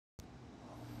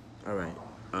All right.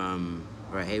 All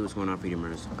right. Hey, what's going on,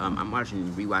 Freedomers? I'm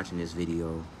rewatching this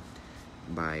video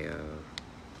by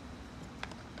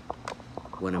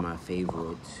one of my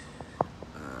favorite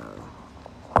uh,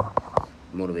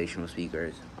 motivational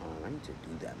speakers. I need to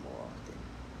do that more often.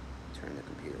 Turn the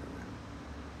computer around.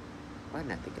 Why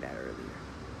didn't I think of that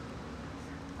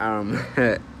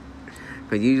earlier?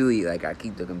 Because usually, like, I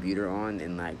keep the computer on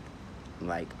and like,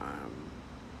 um,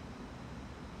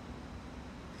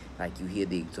 like you hear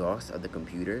the exhaust of the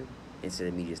computer instead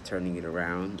of me just turning it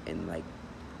around and like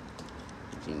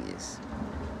genius.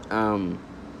 Um,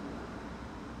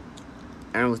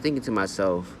 and I was thinking to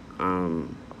myself, I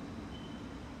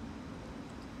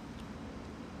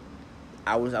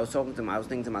was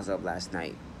thinking to myself last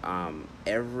night. Either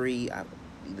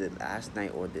last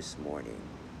night or this morning.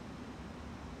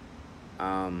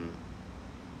 Um,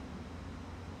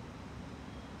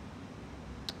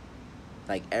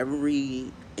 like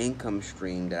every income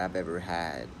stream that I've ever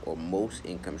had, or most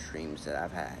income streams that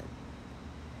I've had,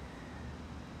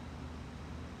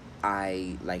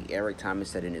 I like Eric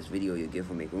Thomas said in his video, "Your gift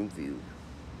will make room for you."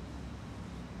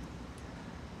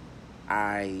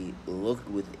 I looked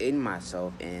within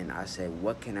myself and I said,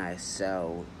 "What can I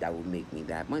sell that would make me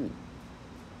that money?"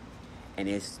 And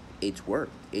it's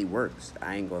worked. It works.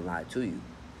 I ain't gonna lie to you.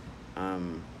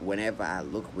 Whenever I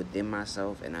look within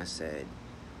myself and I said,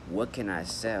 "What can I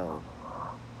sell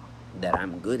that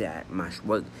I'm good at?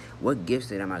 What gifts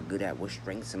that am I good at? What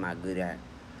strengths am I good at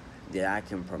that I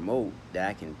can promote, that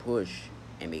I can push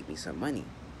and make me some money?"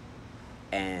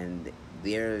 And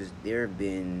there have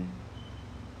been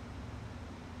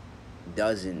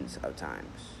dozens of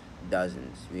times,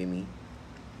 dozens, you hear me?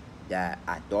 That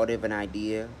I thought of an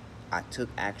idea, I took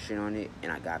action on it,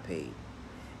 and I got paid.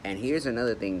 And here's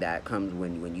another thing that comes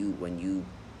when you,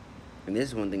 and this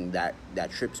is one thing that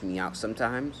trips me out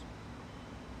sometimes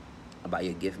about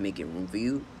your gift making room for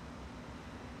you.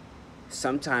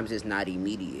 Sometimes it's not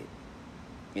immediate,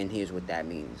 and here's what that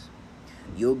means: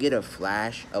 you'll get a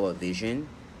flash of a vision,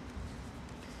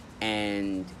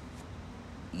 and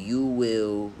you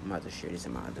will. I'm about to share this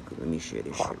in my other group. Let me share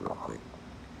this shit real quick.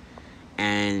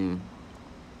 And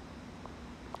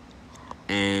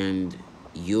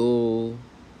you'll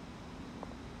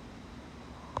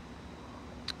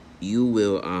you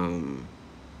will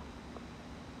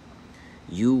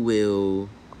you will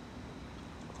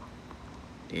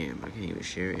damn, I can't even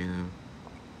share it now.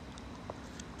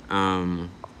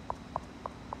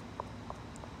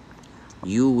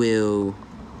 You will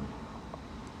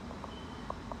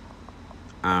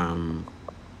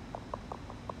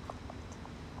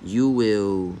you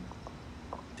will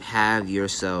have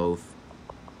yourself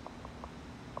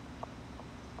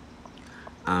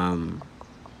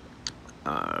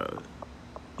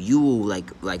you will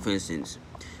like for instance,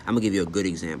 I'm gonna give you a good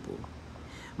example.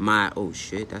 Oh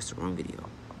shit, that's the wrong video.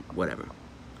 Whatever.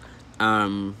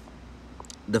 The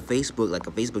Facebook, like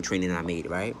a Facebook training I made,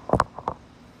 right?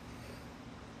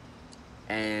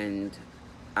 And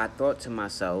I thought to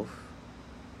myself,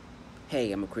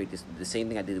 hey, I'm gonna create the same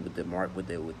thing I did with the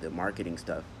marketing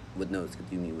stuff, with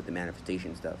the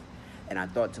manifestation stuff. And I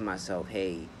thought to myself,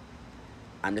 hey,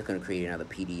 I'm just gonna create another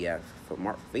PDF for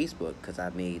Facebook because I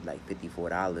made like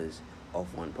 $54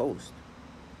 off one post.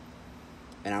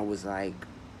 And I was like,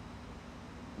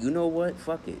 you know what?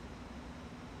 Fuck it.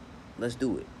 Let's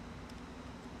do it.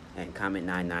 And comment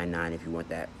 999 if you want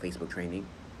that Facebook training.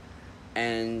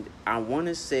 And I want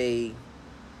to say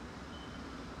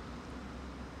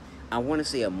a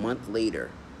month later,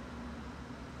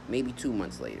 maybe 2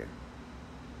 months later,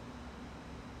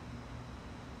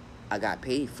 I got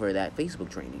paid for that Facebook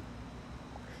training.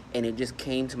 And it just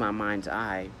came to my mind's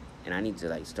eye, and I need to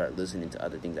like start listening to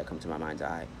other things that come to my mind's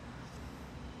eye.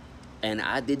 And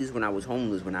I did this when I was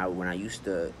homeless, when I used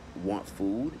to want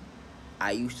food.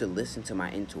 I used to listen to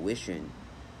my intuition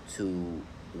to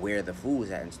where the food was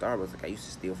at in Starbucks. Like I used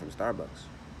to steal from Starbucks.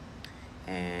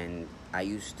 And I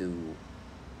used to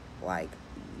like,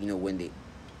 you know, when they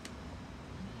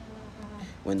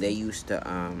used to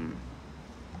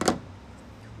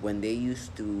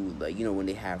like, you know, when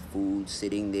they have food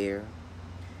sitting there,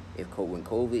 when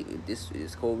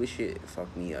this COVID shit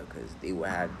fucked me up, because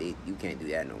you can't do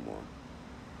that no more.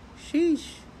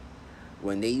 Sheesh.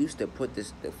 When they used to put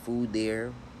the food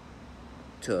there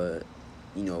to,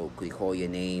 you know, they call your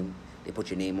name, they put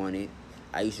your name on it,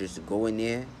 I used to just go in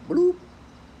there, bloop,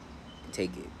 and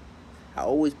take it. I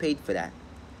always paid for that,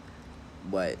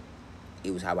 but it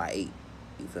was how I ate.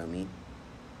 You feel me?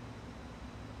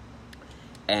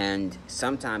 And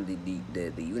sometimes the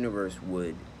universe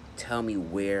would tell me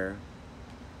where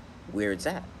it's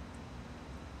at,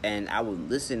 and I would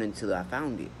listen until I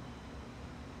found it.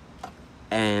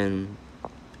 And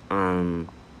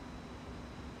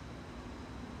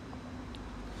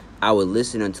I would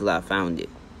listen until I found it.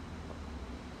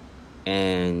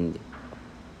 And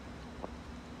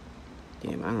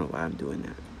damn, I don't know why I'm doing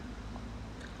that.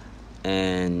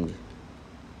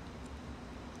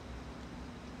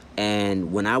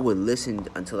 And when I would listen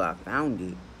until I found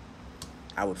it,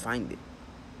 I would find it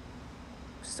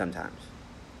sometimes.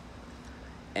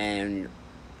 And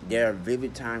there are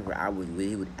vivid times where it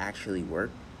would actually work,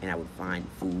 and I would find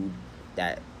food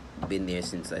that been there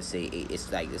since, let's say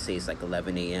it's like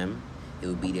 11 a.m. It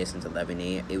would be there since 11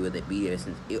 a.m. It would be there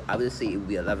since I would say it would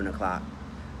be 11 o'clock.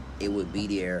 It would be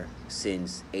there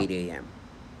since 8 a.m.,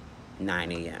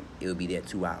 9 a.m. It would be there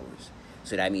 2 hours.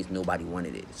 So that means nobody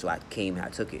wanted it. So I came and I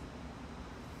took it.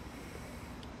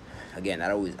 Again,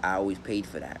 I always paid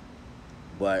for that.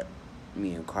 But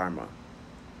me and karma.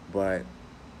 But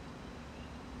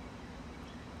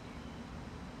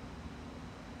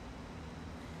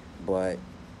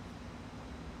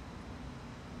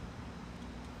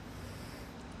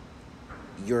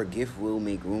your gift will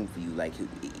make room for you. Like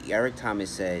Eric Thomas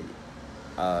said,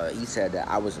 he said that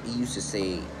he used to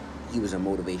say he was a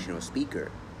motivational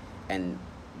speaker, and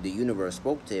the universe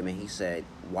spoke to him, and he said,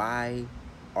 "Why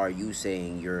are you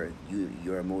saying you're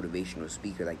a motivational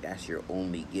speaker? Like that's your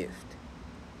only gift,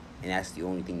 and that's the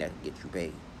only thing that can get you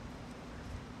paid."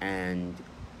 And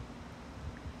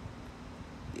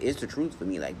it's the truth for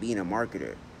me. Like being a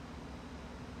marketer.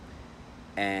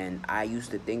 And I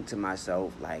used to think to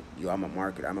myself, like, yo, I'm a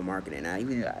marketer. And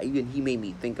even he made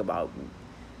me think about,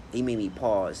 he made me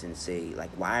pause and say, like,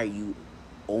 why are you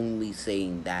only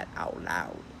saying that out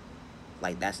loud?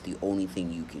 Like, that's the only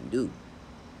thing you can do.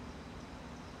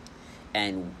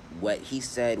 And what he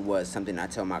said was something I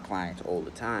tell my clients all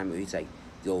the time. He's like,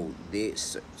 yo,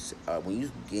 when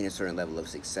you gain a certain level of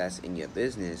success in your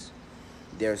business,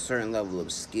 there are a certain level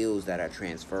of skills that are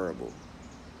transferable.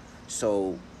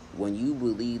 So when you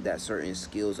believe that certain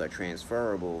skills are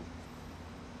transferable,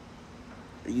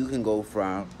 you can go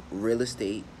from real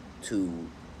estate to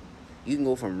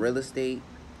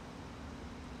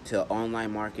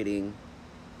online marketing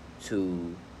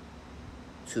to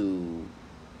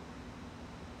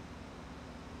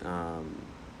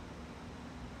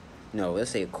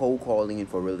let's say cold calling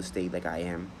for real estate, like I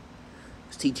am,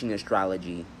 teaching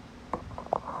astrology,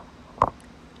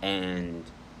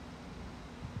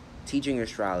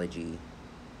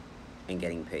 and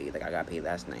getting paid. Like I got paid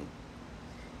last night.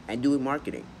 And doing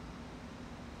marketing.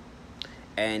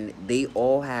 And they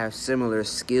all have similar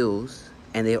skills,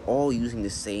 and they're all using the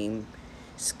same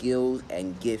skills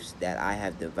and gifts that I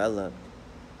have developed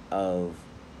of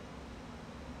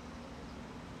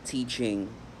teaching,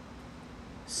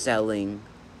 selling,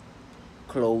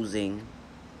 closing,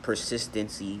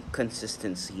 persistency,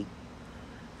 consistency.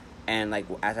 And like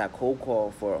as I cold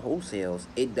call for wholesales,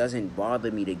 it doesn't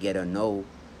bother me to get a no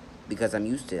because I'm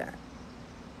used to that.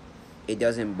 It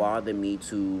doesn't bother me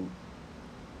to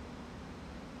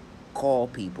call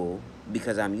people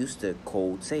because I'm used to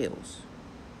cold sales.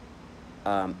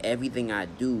 Everything I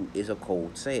do is a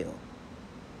cold sale.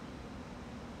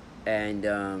 And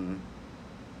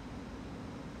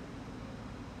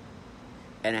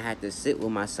I had to sit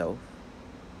with myself.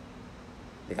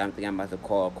 Like I'm about to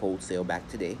call a cold sale back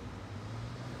today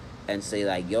and say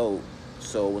like, yo,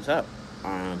 so what's up?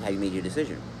 Have you made your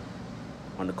decision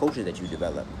on the coaches that you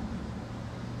developed?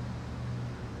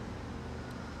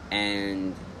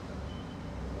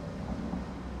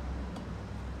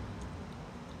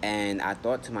 And I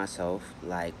thought to myself,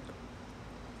 like,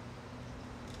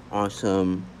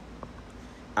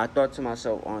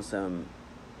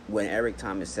 when Eric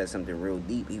Thomas said something real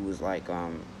deep, he was like,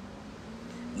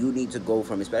 you need to go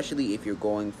from, especially if you're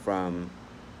going from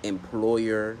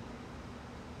employer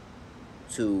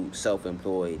to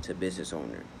self-employed to business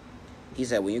owner. He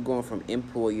said when you're going from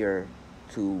employer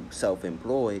to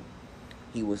self-employed,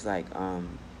 he was like,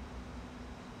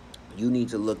 you need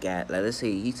to look at, like, let's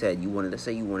say you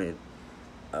wanted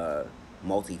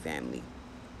multifamily.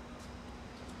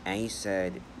 And he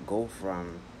said, go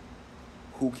from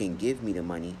who can give me the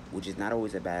money, which is not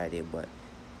always a bad idea, but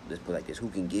let's put it like this, who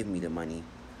can give me the money,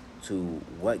 to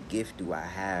what gift do I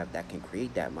have that can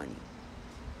create that money.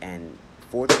 And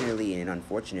fortunately and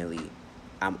unfortunately,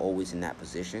 I'm always in that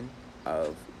position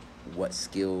of what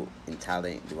skill and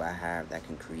talent do I have that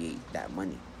can create that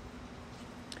money.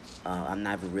 I'm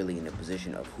never really in the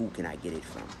position of who can I get it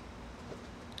from,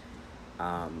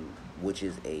 which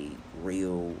is a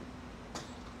real,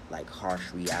 like,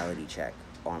 harsh reality check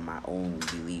on my own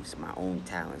beliefs, my own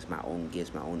talents, my own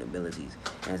gifts, my own abilities.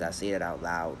 And as I say that out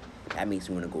loud, that makes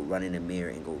me want to go run in the mirror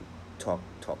and go talk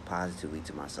positively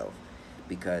to myself,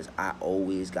 because I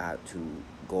always got to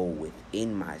go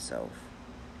within myself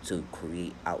to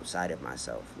create outside of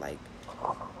myself. Like,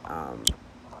 um,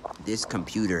 this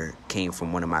computer came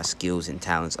from one of my skills and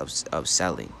talents of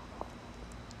selling.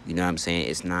 You know what I'm saying?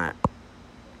 It's not,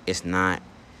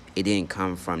 it didn't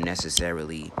come from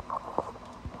necessarily,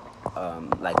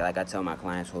 like I tell my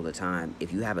clients all the time,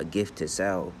 if you have a gift to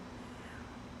sell,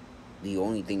 the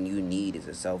only thing you need is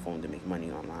a cell phone to make money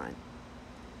online.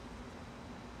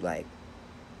 Like,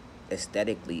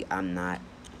 aesthetically,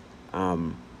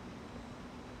 um,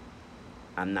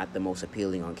 I'm not the most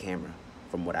appealing on camera,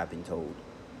 from what I've been told.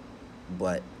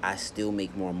 But I still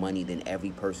make more money than every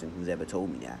person who's ever told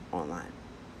me that online.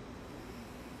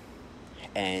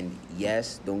 And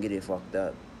yes, don't get it fucked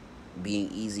up. Being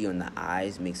easy on the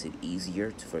eyes makes it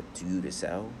easier for you to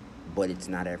sell, but it's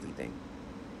not everything.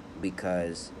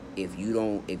 Because if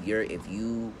you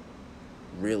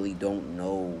really don't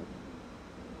know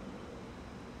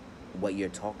what you're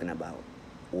talking about,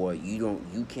 or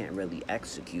you can't really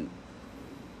execute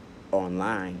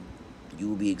online, you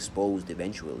will be exposed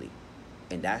eventually.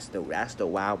 And that's the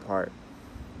wild part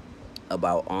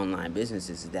about online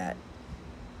businesses, is that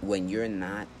when you're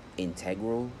not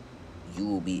integral, you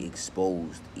will be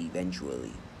exposed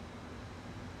eventually.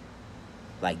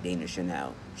 Like Dana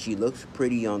Chanel, she looks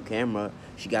pretty on camera.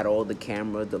 She got all the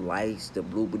camera, the lights, the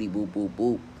bloopity boop boop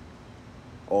boop,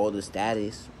 all the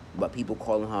status, but people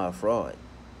calling her a fraud.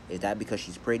 Is that because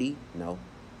she's pretty? No.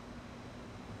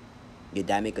 Did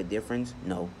that make a difference?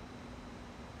 No.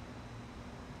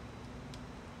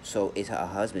 So it's her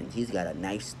husband. He's got a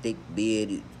nice thick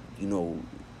beard,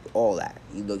 all that.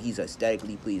 He's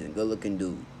aesthetically pleasing, good looking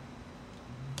dude.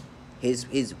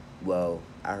 Well,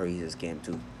 I heard he's a scam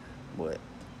too, but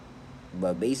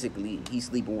basically he's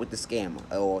sleeping with the scammer.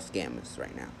 All scammers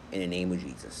right now, in the name of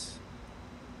Jesus.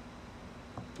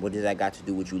 What does that got to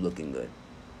do with you looking good?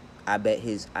 I bet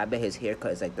his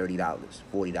haircut is like $30,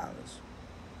 $40.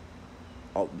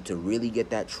 Oh, to really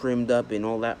get that trimmed up and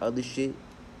all that other shit,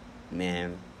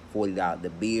 man, $40. The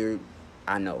beard,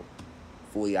 I know,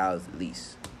 $40 at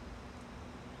least.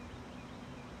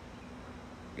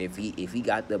 If he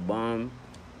got the bum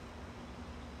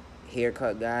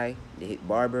haircut guy, the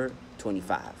barber,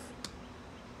 $25.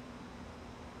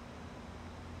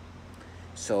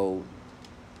 So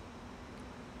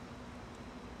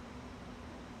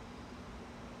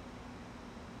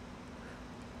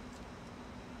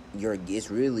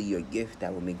it's really your gift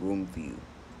that will make room for you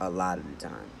a lot of the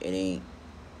time. It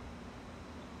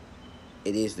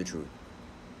is the truth.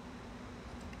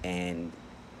 And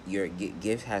your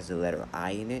gift has the letter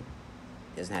I in it.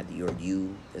 Doesn't have the word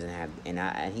you. Doesn't have,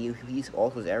 and he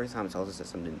also, every time he also said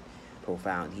something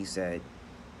profound. He said,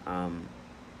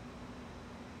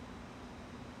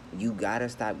 you gotta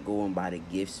stop going by the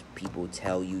gifts people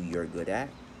tell you you're good at.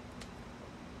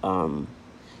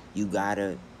 You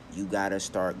gotta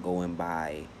start going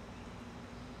by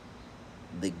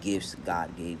the gifts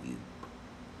God gave you.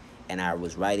 And I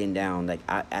was writing down, like,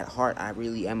 at heart, I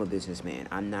really am a businessman.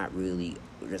 I'm not really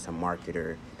just a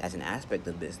marketer. That's an aspect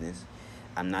of business.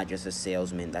 I'm not just a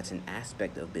salesman. That's an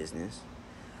aspect of business.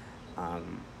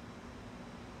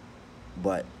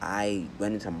 But I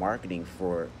went into marketing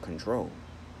for control.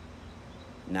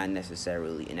 Not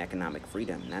necessarily an economic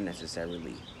freedom. Not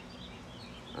necessarily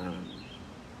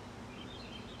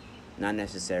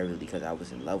because I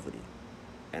was in love with it.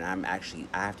 And I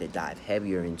have to dive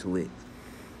heavier into it.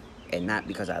 And not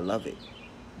because I love it,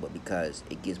 but because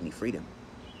it gives me freedom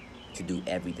to do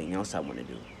everything else I want to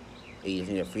do. It gives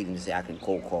me the freedom to say I can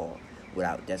cold call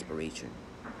without desperation.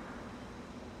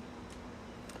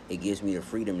 It gives me the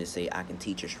freedom to say I can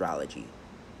teach astrology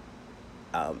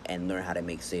and learn how to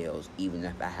make sales, even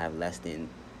if I have less than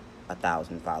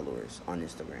 1,000 followers on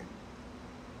Instagram.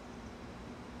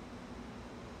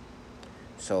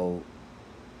 So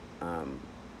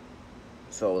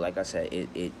like I said,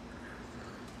 it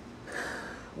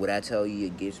would I tell you your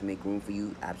gifts make room for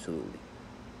you? Absolutely.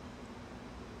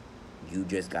 You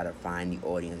just gotta find the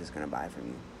audience that's gonna buy from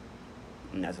you.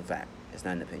 And that's a fact. It's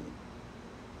not an opinion.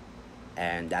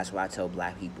 And that's why I tell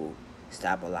black people,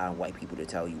 stop allowing white people to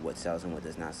tell you what sells and what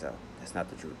does not sell. That's not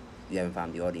the truth. You haven't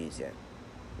found the audience yet.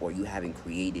 Or you haven't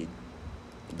created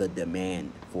the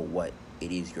demand for what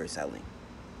it is you're selling.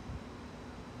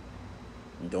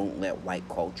 Don't let white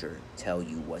culture tell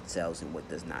you what sells and what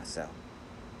does not sell.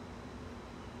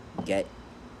 Get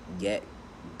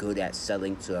good at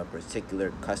selling to a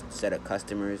particular set of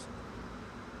customers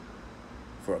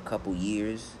for a couple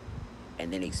years,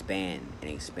 and then expand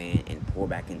and pour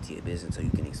back into your business so you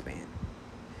can expand.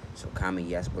 So comment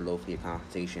yes below for your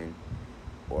consultation.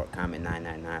 or comment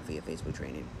 999 for your Facebook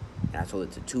training. And I sold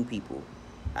it to 2 people.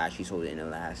 I actually sold it in the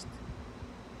last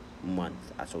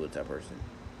month. I sold it to a person.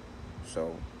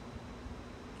 So,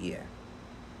 yeah.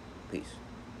 Peace.